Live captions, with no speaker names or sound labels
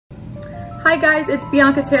Hi guys, it's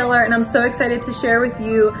Bianca Taylor and I'm so excited to share with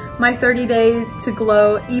you my 30 Days to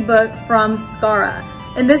Glow ebook from Skara.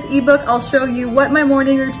 In this ebook, I'll show you what my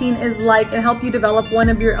morning routine is like and help you develop one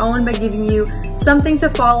of your own by giving you something to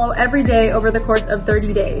follow every day over the course of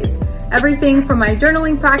 30 days. Everything from my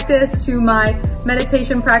journaling practice to my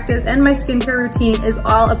meditation practice and my skincare routine is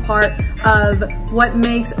all a part of what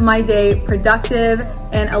makes my day productive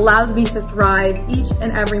and allows me to thrive each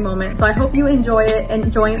and every moment. So I hope you enjoy it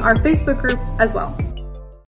and join our Facebook group as well.